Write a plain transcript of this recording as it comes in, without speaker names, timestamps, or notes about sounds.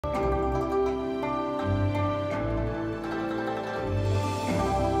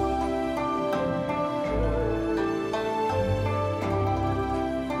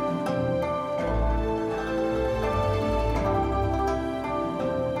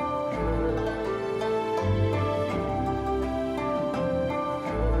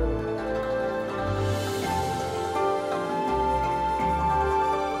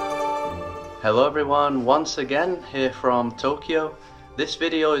Hello everyone, once again here from Tokyo. This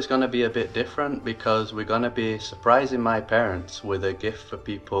video is going to be a bit different because we're going to be surprising my parents with a gift for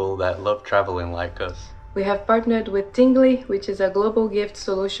people that love traveling like us. We have partnered with Tingly, which is a global gift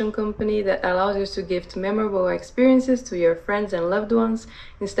solution company that allows you to gift memorable experiences to your friends and loved ones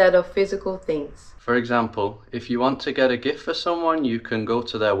instead of physical things. For example, if you want to get a gift for someone, you can go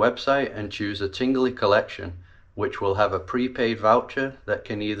to their website and choose a Tingly collection, which will have a prepaid voucher that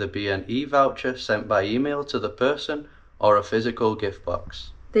can either be an e-voucher sent by email to the person or a physical gift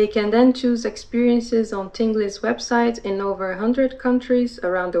box. They can then choose experiences on Tingly's website in over 100 countries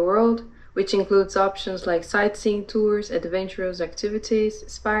around the world, which includes options like sightseeing tours, adventurous activities,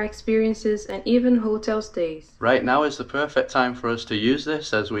 spa experiences, and even hotel stays. Right now is the perfect time for us to use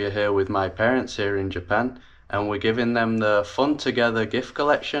this as we are here with my parents here in Japan, and we're giving them the Fun Together gift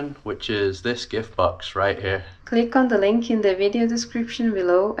collection, which is this gift box right here. Click on the link in the video description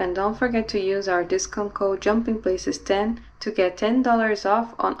below and don't forget to use our discount code JumpingPlaces10 to get $10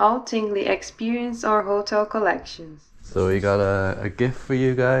 off on all Tingly experience or hotel collections. So we got a gift for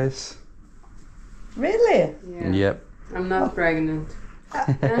you guys. Really? Yeah. Yep. I'm not pregnant.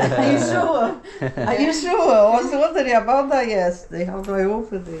 Are you sure? Are you sure? I was wondering about that yesterday. How do I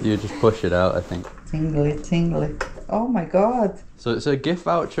open it? You just push it out, I think. Tingly, tingly. Oh my god. So it's a gift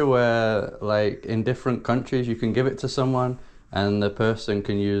voucher where, like, in different countries you can give it to someone and the person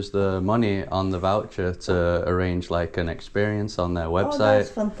can use the money on the voucher to arrange like an experience on their website. Oh, that's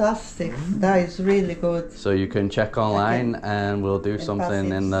fantastic. That is really good. So you can check online and we'll do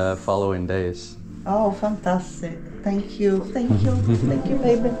something in the following days. Oh, fantastic. Thank you. Thank you. Thank you,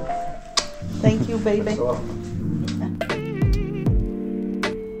 baby. Thank you, baby.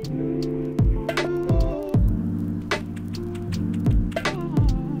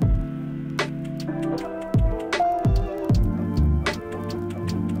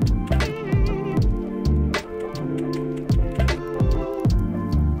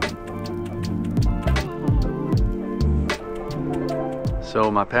 So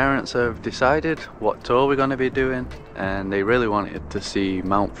my parents have decided what tour we're going to be doing, and they really wanted to see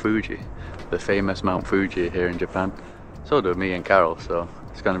Mount Fuji, the famous Mount Fuji here in Japan. So do me and Carol, so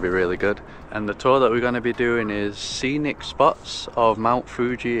it's going to be really good. And the tour that we're going to be doing is scenic spots of Mount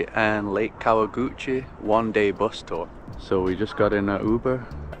Fuji and Lake Kawaguchi, one-day bus tour. So we just got in an Uber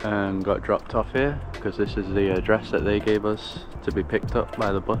and got dropped off here because this is the address that they gave us to be picked up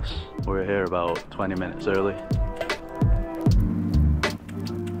by the bus. We're here about 20 minutes early.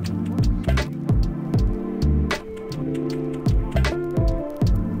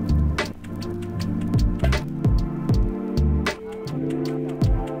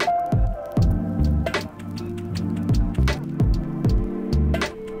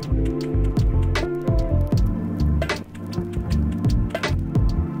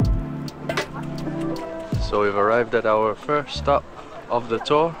 So we've arrived at our first stop of the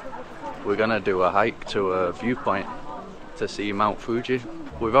tour. We're gonna do a hike to a viewpoint to see Mount Fuji.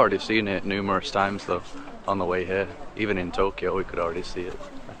 We've already seen it numerous times though on the way here. Even in Tokyo we could already see it.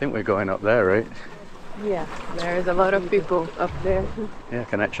 I think we're going up there, right? Yeah, there's a lot of people up there. Yeah, I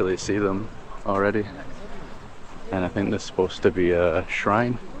can actually see them already. And I think there's supposed to be a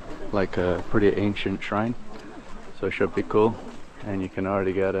shrine, like a pretty ancient shrine. So it should be cool. And you can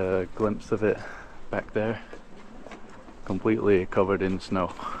already get a glimpse of it back there, completely covered in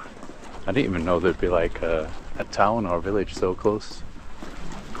snow. I didn't even know there'd be like a town or village so close.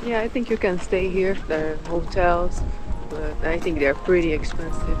 Yeah, I think you can stay here. There are hotels, but I think they're pretty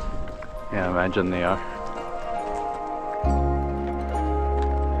expensive. Yeah, I imagine they are.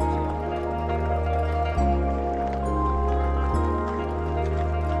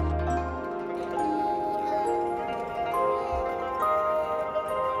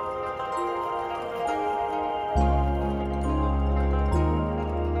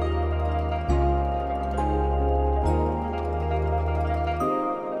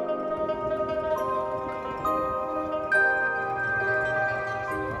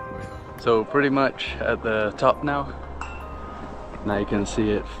 So pretty much at the top now. Now you can see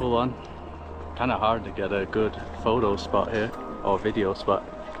it full on. Kind of hard to get a good photo spot here, or video spot.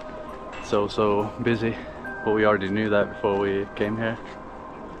 So busy, but we already knew that before we came here.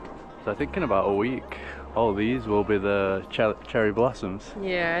 So I think in about a week, all these will be the cherry blossoms.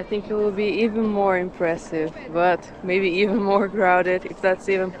 Yeah, I think it will be even more impressive, but maybe even more crowded, if that's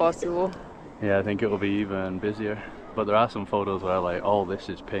even possible. Yeah, I think it will be even busier. But there are some photos where like all this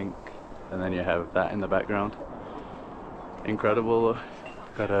is pink, and then you have that in the background. Incredible.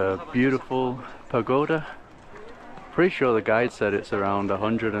 Got a beautiful pagoda. Pretty sure the guide said it's around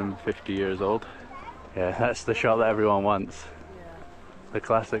 150 years old. Yeah, that's the shot that everyone wants. The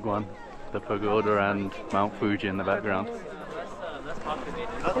classic one. the pagoda and Mount Fuji in the background.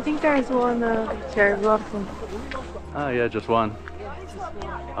 I think there's one cherry blossom. Oh yeah, just one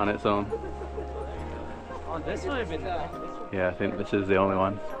on its own. Yeah, I think this is the only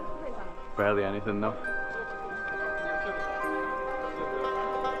one. Barely anything though.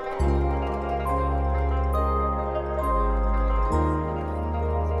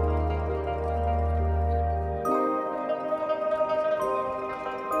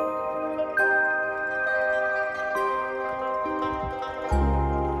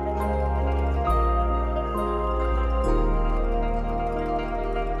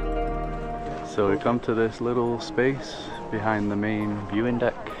 So we come to this little space behind the main viewing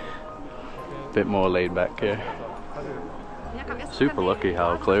deck. A bit more laid back here. Super lucky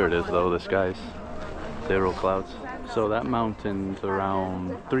how clear it is though, the skies. Zero clouds. So that mountain's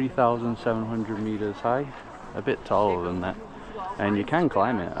around 3,700 meters high. A bit taller than that. And you can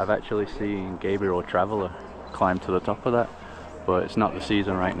climb it. I've actually seen Gabriel Traveller climb to the top of that. But it's not the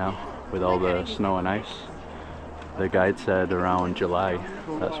season right now with all the snow and ice. The guide said around July,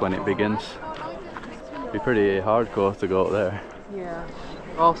 that's when it begins. Be pretty hardcore to go up there. Yeah,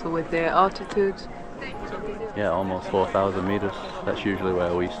 also with the altitude. Yeah, almost 4,000 meters. That's usually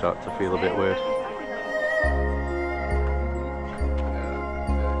where we start to feel a bit weird.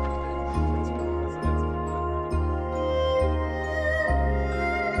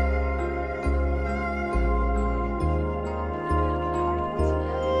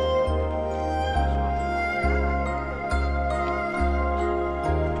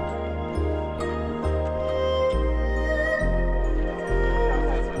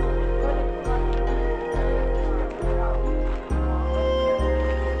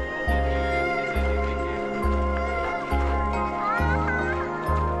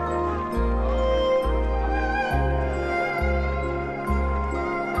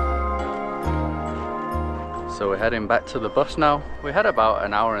 So we're heading back to the bus now. We had about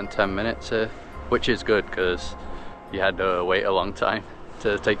an hour and 10 minutes here, which is good because you had to wait a long time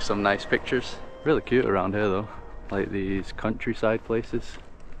to take some nice pictures. Really cute around here though, like these countryside places.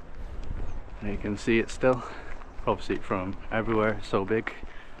 And you can see it still. Probably see it from everywhere, it's so big.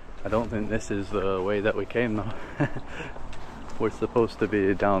 I don't think this is the way that we came though. We're supposed to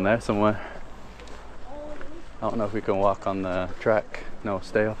be down there somewhere. I don't know if we can walk on the track. No,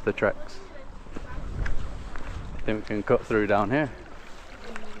 stay off the tracks. I think we can cut through down here.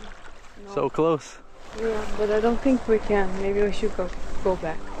 No. So close. Yeah, but I don't think we can. Maybe we should go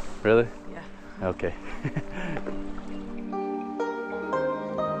back. Really? Yeah. Okay.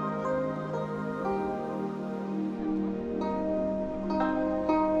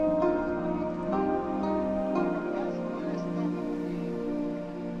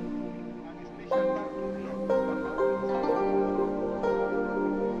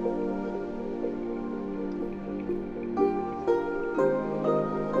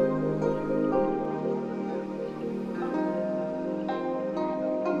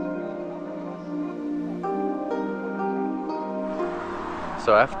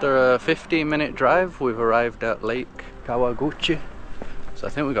 So after a 15-minute drive, we've arrived at Lake Kawaguchi. So I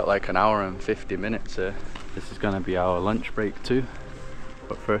think we got like an hour and 50 minutes here. This is going to be our lunch break too.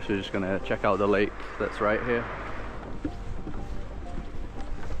 But first we're just going to check out the lake that's right here.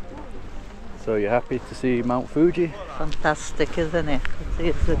 So you're happy to see Mount Fuji? Fantastic, isn't it?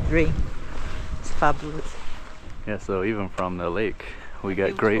 It's a dream. It's fabulous. Yeah, so even from the lake, we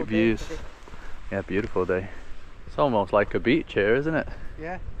get great views. Yeah, beautiful day. It's almost like a beach here, isn't it?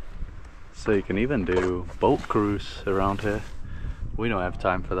 Yeah. So you can even do boat cruise around here. We don't have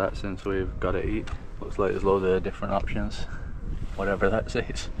time for that since we've got to eat. Looks like there's loads of different options. Whatever that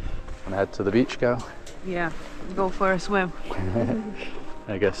says. Gonna head to the beach, Cal? Yeah, go for a swim.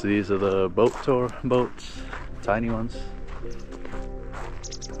 I guess these are the boat tour boats. Tiny ones.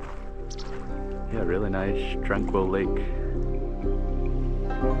 Yeah, really nice, tranquil lake.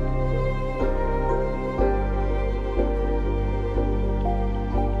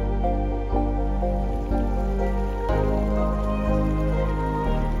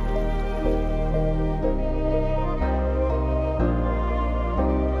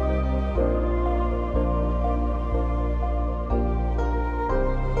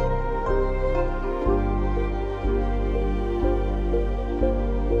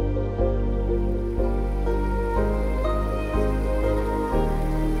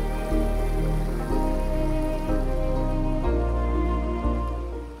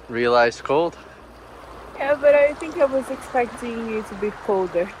 Realized cold? Yeah, but I think I was expecting it to be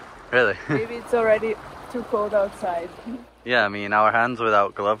colder. Really? Maybe it's already too cold outside. Yeah, I mean our hands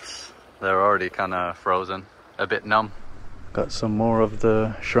without gloves, they're already kind of frozen, a bit numb. Got some more of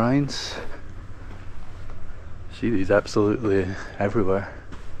the shrines. See these absolutely everywhere.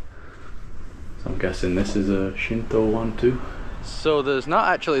 So I'm guessing this is a Shinto one too. So there's not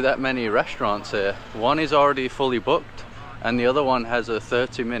actually that many restaurants here. One is already fully booked and the other one has a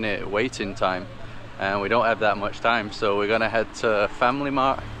 30-minute waiting time, and we don't have that much time, so we're gonna head to Family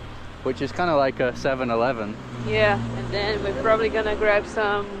Mart, which is kind of like a 7-Eleven. Yeah, and then we're probably gonna grab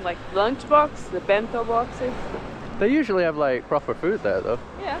some like lunch box, the bento boxes. They usually have like proper food there though.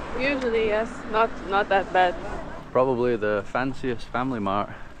 Yeah, usually yes, not that bad. Probably the fanciest Family Mart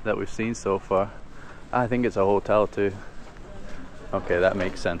that we've seen so far. I think it's a hotel too. Okay, that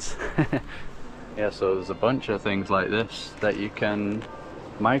makes sense. Yeah, so there's a bunch of things like this that you can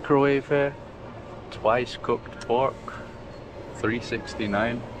microwave here. Twice cooked pork,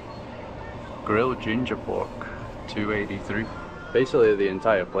 $3.69. Grilled ginger pork, $2.83. Basically the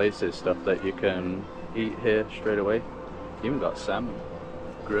entire place is stuff that you can eat here straight away. Even got salmon.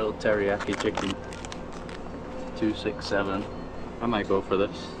 Grilled teriyaki chicken, $2.67. I might go for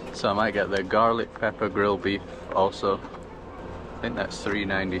this. So I might get the garlic pepper grilled beef also. I think that's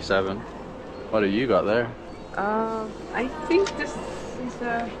 $3.97. What have you got there? I think this is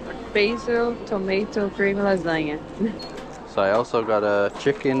a basil tomato cream lasagna. So I also got a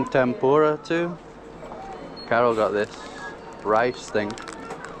chicken tempura too. Carol got this rice thing.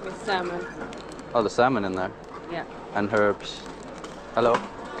 With salmon. Oh, the salmon in there. Yeah. And herbs. Hello.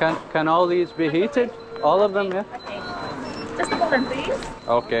 Can all these be heated? All of them, yeah? Okay. Just a moment, please.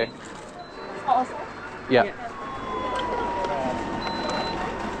 Okay. Also. Yeah. Yeah.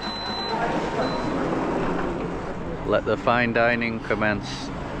 Let the fine dining commence.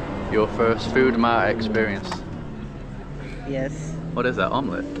 Your first food mart experience. Yes. What is that,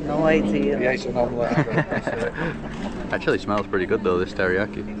 omelette? No idea. Yeah, it's an omelette. Actually smells pretty good though, this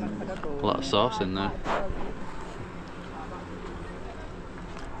teriyaki. A lot of sauce in there.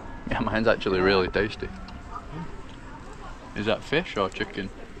 Yeah, mine's actually really tasty. Is that fish or chicken?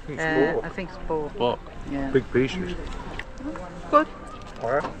 I think it's pork. Pork. Yeah. Big pieces. Good.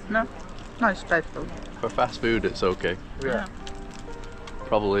 Alright. No. No, it's typeful. For fast food, it's okay. Yeah.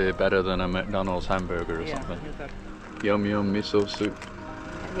 Probably better than a McDonald's hamburger or Yeah. something. Yum yum miso soup.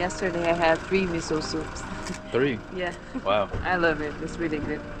 Yesterday I had 3 miso soups. 3. Yeah. Wow. I love it. It's really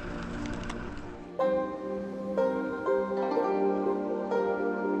good.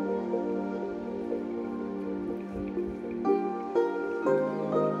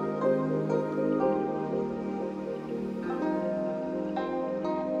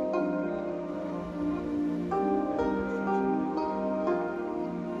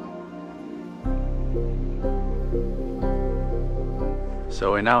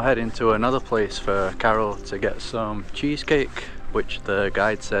 So we're now heading to another place for Carol to get some cheesecake, which the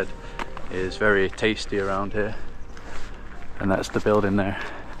guide said is very tasty around here. And that's the building there.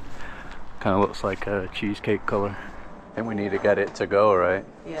 Kind of looks like a cheesecake color. I think we need to get it to go, right?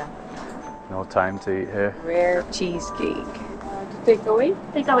 Yeah. No time to eat here. Rare cheesecake. To take away?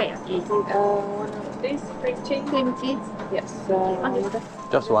 Take away, okay. One of these cream cheese. Cream cheese. Yes.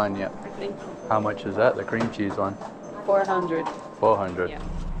 Just one, yeah. Thank you. How much is that, the cream cheese one? 400. 400. Yeah.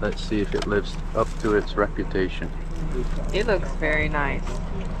 Let's see if it lives up to its reputation. It looks very nice.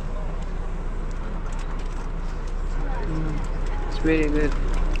 It's really good.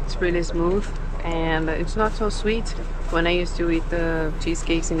 It's really smooth and it's not so sweet. When I used to eat the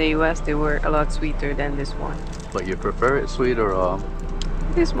cheesecakes in the US, they were a lot sweeter than this one. But you prefer it sweet or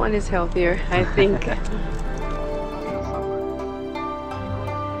This one is healthier, I think.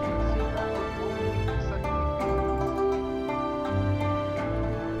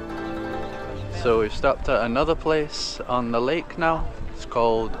 So we've stopped at another place on the lake now. It's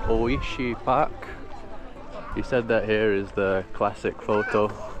called Oishi Park. He said that here is the classic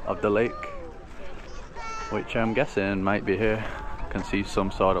photo of the lake, which I'm guessing might be here. You can see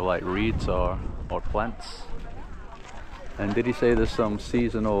some sort of like reeds or plants. And did he say there's some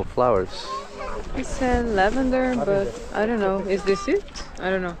seasonal flowers? He said lavender, but I don't know. Is this it?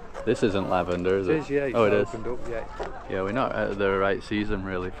 I don't know. This isn't lavender, is it? It is, yeah. Oh, it is. Opened up, yeah. Yeah, we're not at the right season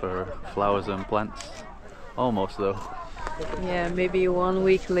really for flowers and plants. Almost though. Yeah, maybe 1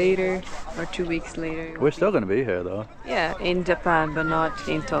 week later or 2 weeks later. We're still going to be here though. Yeah, in Japan, but not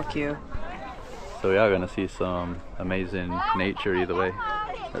in Tokyo. So we are going to see some amazing nature either way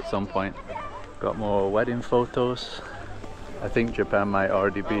at some point. Got more wedding photos. I think Japan might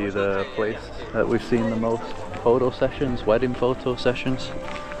already be the place that we've seen the most photo sessions, wedding photo sessions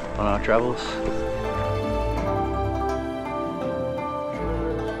on our travels.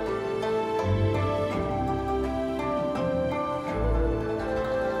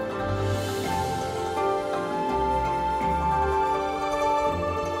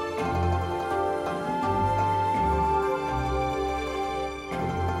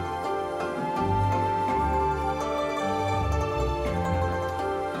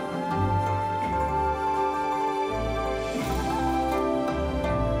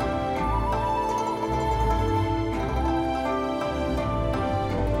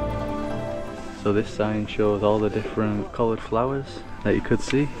 So this sign shows all the different coloured flowers that you could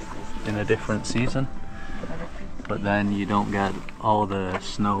see in a different season. But then you don't get all the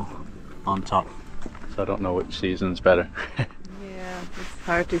snow on top. So I don't know which season's better. Yeah, it's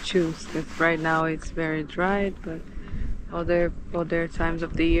hard to choose because right now it's very dry, but other times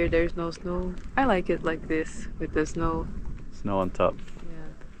of the year there's no snow. I like it like this with the snow. Snow on top.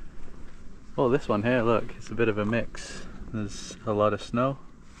 Yeah. Oh, this one here, look, it's a bit of a mix. There's a lot of snow.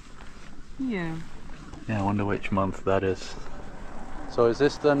 Yeah. Yeah, I wonder which month that is. So is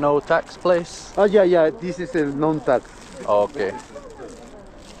this the no tax place? Oh yeah, this is a non-tax. Oh, okay.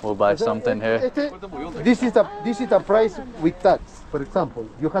 We'll buy something here. This is a price with tax. For example,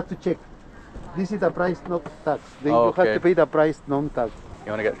 you have to check. This is a price not tax. Then Oh, you have okay. to pay the price non-tax.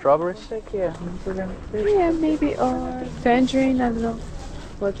 You want to get strawberries? Yeah. Yeah, maybe or tangerine. I don't know.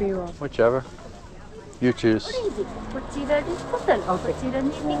 What do you want? Whichever. You choose. こちらです。こちらに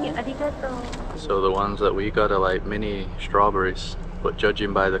右ありがとう。 So the ones that we got are like mini strawberries, but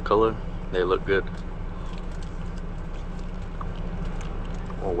judging by the colour, they look good.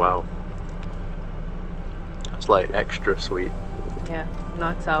 Oh wow. That's like extra sweet. Yeah,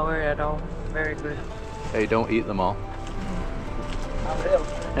 not sour at all. Very good. Hey, don't eat them all.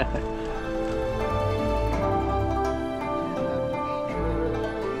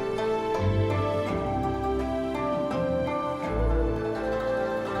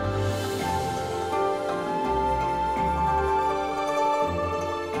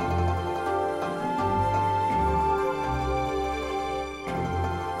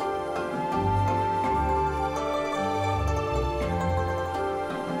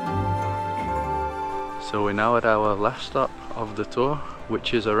 So we're now at our last stop of the tour,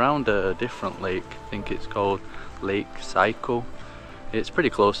 which is around a different lake. I think it's called Lake Saiko. It's pretty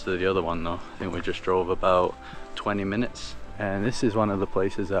close to the other one though. I think we just drove about 20 minutes. And this is one of the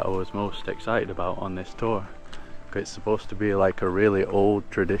places that I was most excited about on this tour. It's supposed to be like a really old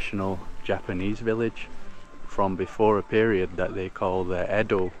traditional Japanese village from before a period that they call the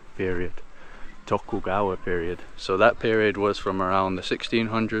Edo period. Tokugawa period. So that period was from around the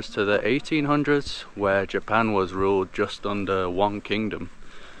 1600s to the 1800s, where Japan was ruled just under one kingdom.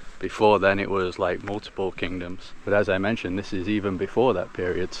 Before then it was like multiple kingdoms. But as I mentioned, this is even before that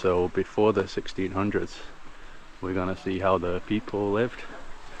period, so before the 1600s. We're gonna see how the people lived,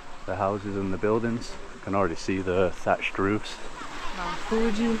 the houses and the buildings. You can already see the thatched roofs. Mount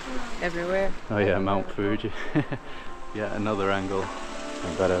Fuji everywhere. Oh yeah, Mount Fuji. Yeah, another angle.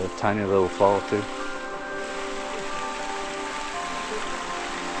 I've got a tiny little fall too.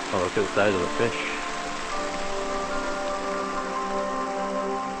 Oh, look at the size of the fish.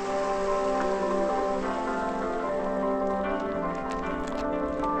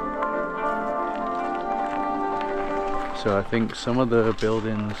 So I think some of the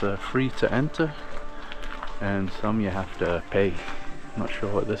buildings are free to enter and some you have to pay. I'm not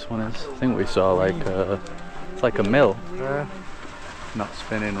sure what this one is. I think we saw like it's like a mill. Not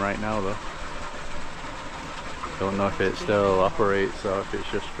spinning right now though. Don't know if it still operates or if it's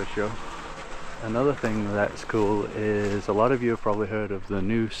just for show. Another thing that's cool is a lot of you have probably heard of the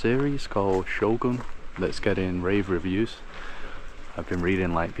new series called Shogun that's getting rave reviews. I've been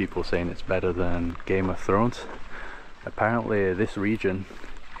reading like people saying it's better than Game of Thrones. Apparently this region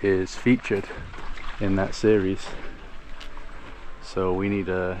is featured in that series, so we need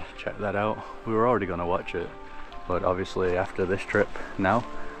to check that out. We were already going to watch it, but obviously after this trip now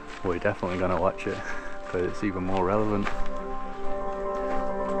we're definitely going to watch it because it's even more relevant.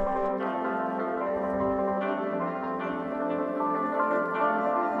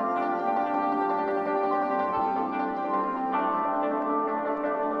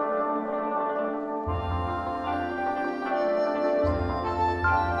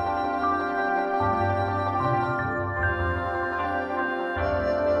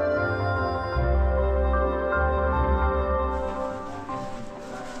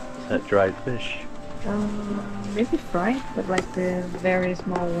 That dried fish. Maybe fried, but like the very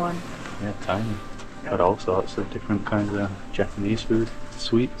small one. Yeah, tiny. Got all sorts of different kinds of Japanese food,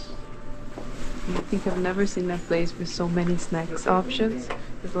 sweets. I think I've never seen a place with so many snacks options.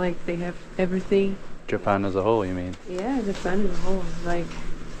 It's like they have everything. Japan as a whole, you mean? Yeah, Japan as a whole. Like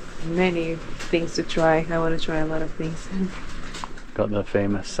many things to try. I want to try a lot of things. Got the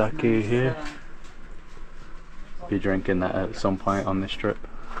famous sake here. Be drinking that at some point on this trip.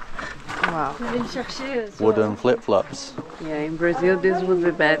 Wow. Wooden flip-flops. Yeah, in Brazil this would be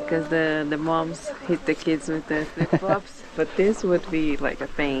bad because the moms hit the kids with the flip-flops. But this would be like a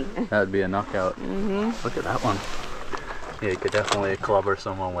thing. That'd be a knockout. Look at that one. Yeah, you could definitely clobber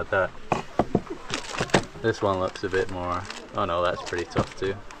someone with that. This one looks a bit more... Oh no, that's pretty tough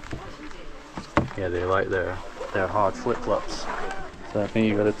too. Yeah, they like their hard flip-flops. So I think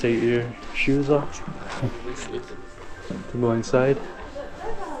you gotta take your shoes off to go inside.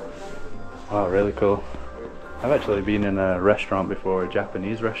 Wow, really cool. I've actually been in a restaurant before, a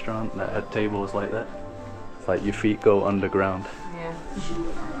Japanese restaurant that had tables like that. It's like your feet go underground. Yeah.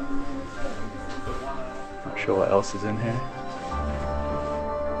 Not sure what else is in here.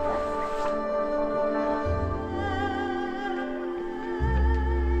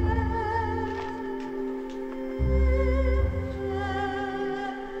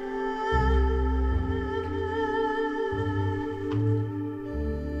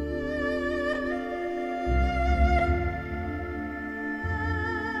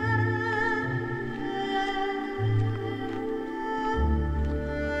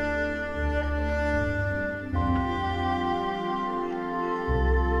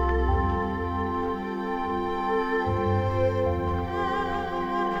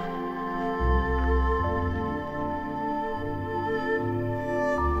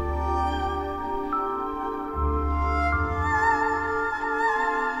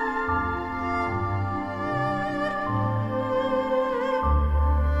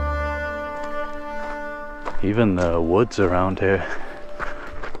 Even the woods around here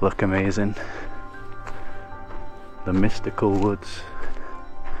look amazing. The mystical woods.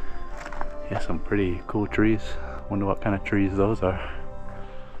 Yeah, some pretty cool trees. Wonder what kind of trees those are.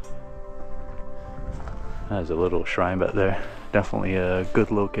 There's a little shrine back there. Definitely a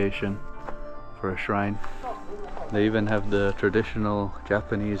good location for a shrine. They even have the traditional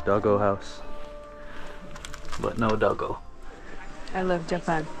Japanese doggo house, but no doggo. I love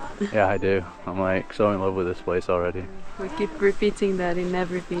Japan. Yeah, I do. I'm like so in love with this place already. We keep repeating that in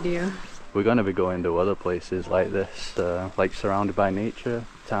every video. We're going to be going to other places like this, like surrounded by nature,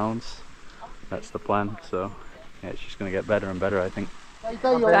 towns. That's the plan. So yeah, it's just going to get better and better, I think.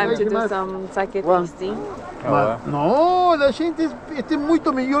 Time to do some sake tasting. No, la gente este es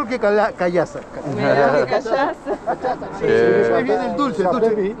muito melhor que cachaça. Melhor que cachaça. Después viene el dulce,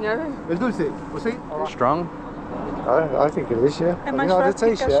 el dulce. Strong? I think it is, yeah. É mais fraco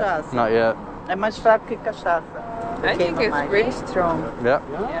que cachaça. Not yet. É mais fraco que cachaça. I think it's pretty strong. Yeah.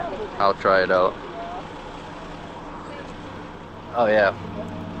 I'll try it out. Oh yeah.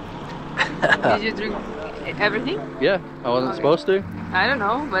 Did you drink everything? Yeah, I wasn't supposed to. I don't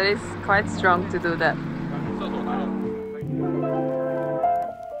know, but it's quite strong to do that.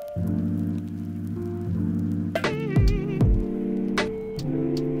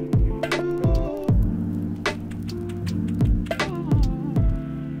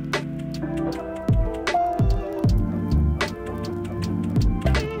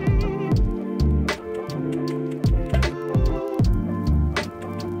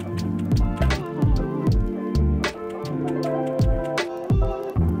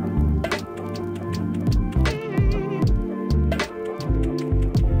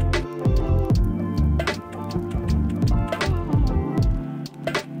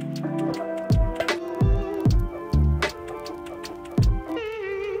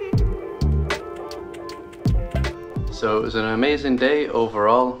 So it was an amazing day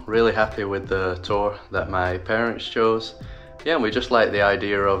overall, really happy with the tour that my parents chose. Yeah, and we just like the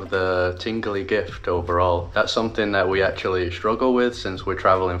idea of the tingly gift overall. That's something that we actually struggle with since we're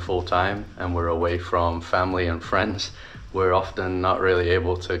traveling full time and we're away from family and friends. We're often not really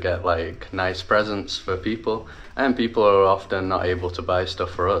able to get like nice presents for people, and people are often not able to buy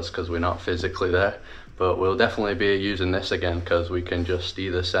stuff for us because we're not physically there. But we'll definitely be using this again because we can just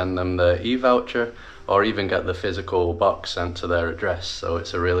either send them the e-voucher or even get the physical box sent to their address, so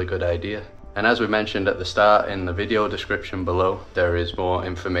it's a really good idea. And as we mentioned at the start, in the video description below there is more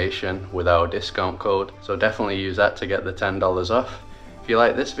information with our discount code, so definitely use that to get the $10 off. If you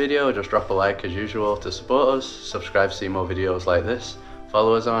like this video, just drop a like as usual to support us, subscribe to see more videos like this,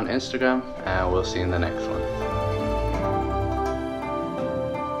 follow us on Instagram, and we'll see you in the next one.